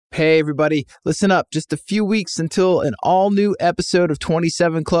Hey everybody, listen up. Just a few weeks until an all-new episode of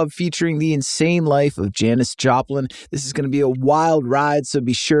 27 Club featuring the insane life of Janis Joplin. This is going to be a wild ride, so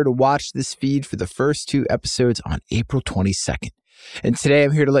be sure to watch this feed for the first 2 episodes on April 22nd. And today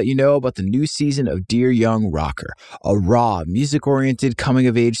I'm here to let you know about the new season of Dear Young Rocker, a raw, music-oriented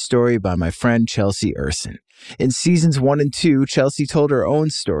coming-of-age story by my friend Chelsea Erson. In seasons 1 and 2, Chelsea told her own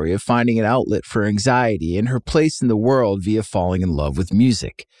story of finding an outlet for anxiety and her place in the world via falling in love with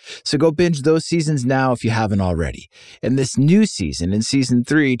music. So go binge those seasons now if you haven't already. In this new season, in season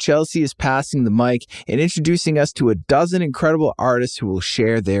 3, Chelsea is passing the mic and introducing us to a dozen incredible artists who will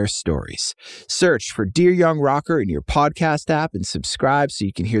share their stories. Search for Dear Young Rocker in your podcast app and subscribe so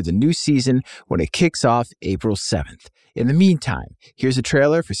you can hear the new season when it kicks off April 7th. In the meantime, here's a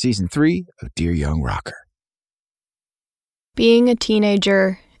trailer for season 3 of Dear Young Rocker. Being a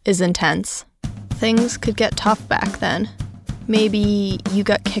teenager is intense. Things could get tough back then. Maybe you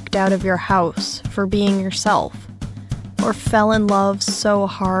got kicked out of your house for being yourself, or fell in love so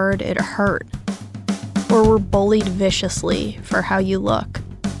hard it hurt, or were bullied viciously for how you look,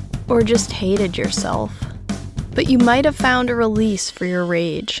 or just hated yourself. But you might have found a release for your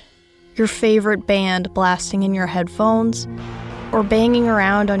rage, your favorite band blasting in your headphones, or banging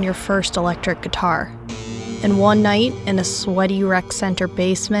around on your first electric guitar. And one night in a sweaty rec center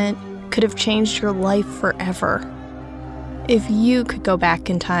basement could have changed your life forever. If you could go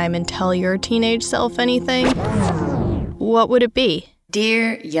back in time and tell your teenage self anything, what would it be?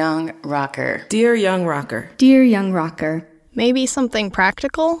 Dear Young Rocker. Dear Young Rocker. Dear Young Rocker. Maybe something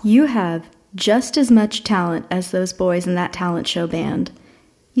practical? You have just as much talent as those boys in that talent show band.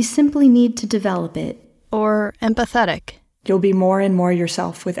 You simply need to develop it. Or empathetic. You'll be more and more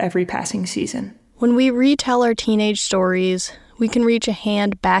yourself with every passing season. When we retell our teenage stories, we can reach a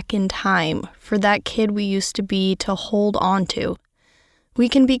hand back in time for that kid we used to be to hold on to. We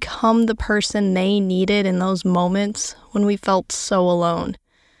can become the person they needed in those moments when we felt so alone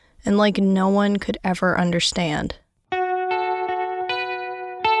and like no one could ever understand.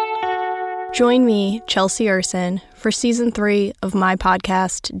 Join me, Chelsea Erson, for season 3 of my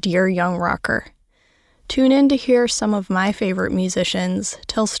podcast, Dear Young Rocker. Tune in to hear some of my favorite musicians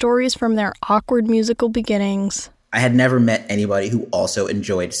tell stories from their awkward musical beginnings. I had never met anybody who also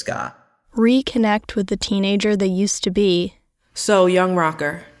enjoyed ska. Reconnect with the teenager they used to be. So, young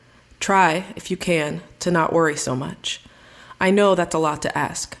rocker, try, if you can, to not worry so much. I know that's a lot to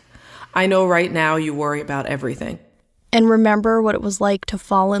ask. I know right now you worry about everything. And remember what it was like to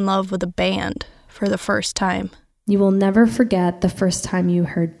fall in love with a band for the first time. You will never forget the first time you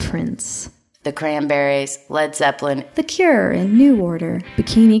heard Prince. The Cranberries, Led Zeppelin, The Cure and New Order,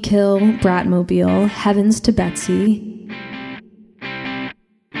 Bikini Kill, Bratmobile, Heavens to Betsy.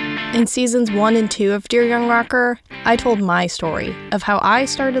 In seasons 1 and 2 of Dear Young Rocker, I told my story of how I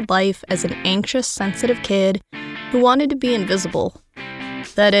started life as an anxious, sensitive kid who wanted to be invisible.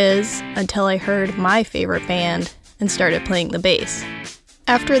 That is, until I heard my favorite band and started playing the bass.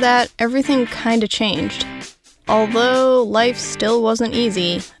 After that, everything kinda changed. Although life still wasn't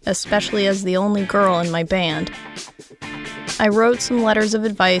easy, especially as the only girl in my band. I wrote some letters of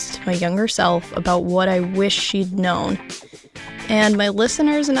advice to my younger self about what I wish she'd known, and my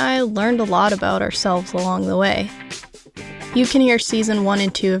listeners and I learned a lot about ourselves along the way. You can hear season 1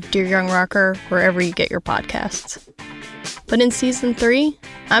 and 2 of Dear Young Rocker wherever you get your podcasts. But in season 3,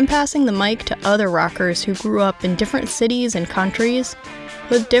 I'm passing the mic to other rockers who grew up in different cities and countries,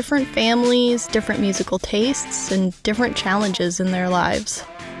 with different families, different musical tastes, and different challenges in their lives.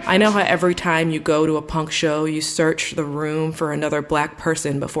 I know how every time you go to a punk show, you search the room for another black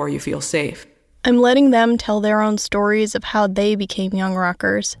person before you feel safe. I'm letting them tell their own stories of how they became young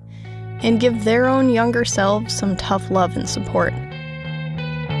rockers, and give their own younger selves some tough love and support.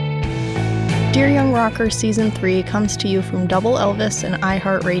 Dear Young Rocker Season 3 comes to you from Double Elvis and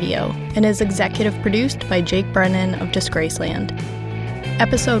iHeartRadio, and is executive produced by Jake Brennan of Disgraceland.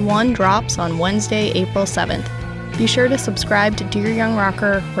 Episode 1 drops on Wednesday, April 7th. Be sure to subscribe to Dear Young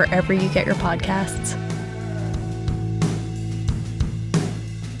Rocker wherever you get your podcasts.